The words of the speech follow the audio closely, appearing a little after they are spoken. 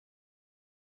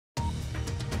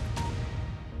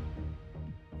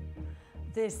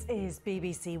This is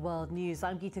BBC World News.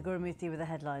 I'm Geeta Gurumurthy with the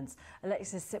headlines.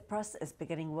 Alexis Tsipras is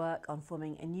beginning work on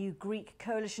forming a new Greek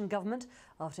coalition government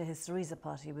after his Syriza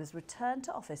party was returned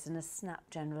to office in a snap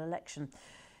general election.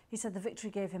 He said the victory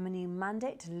gave him a new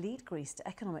mandate to lead Greece to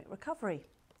economic recovery.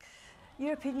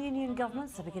 European Union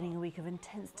governments are beginning a week of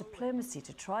intense diplomacy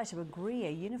to try to agree a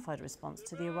unified response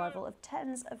to the arrival of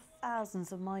tens of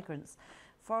thousands of migrants.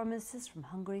 Foreign ministers from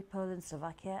Hungary, Poland,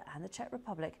 Slovakia and the Czech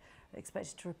Republic are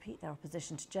expected to repeat their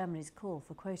opposition to Germany's call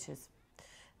for quotas.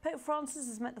 Pope Francis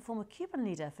has met the former Cuban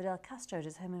leader Fidel Castro at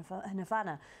his home in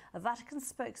Havana. A Vatican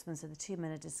spokesman said the two men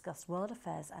had discussed world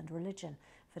affairs and religion.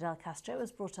 Fidel Castro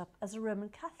was brought up as a Roman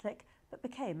Catholic but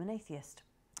became an atheist.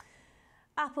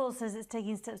 Apple says it's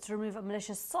taking steps to remove a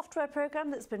malicious software program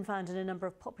that's been found in a number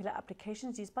of popular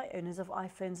applications used by owners of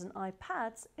iPhones and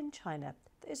iPads in China.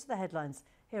 Those are the headlines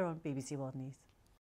here on BBC World News.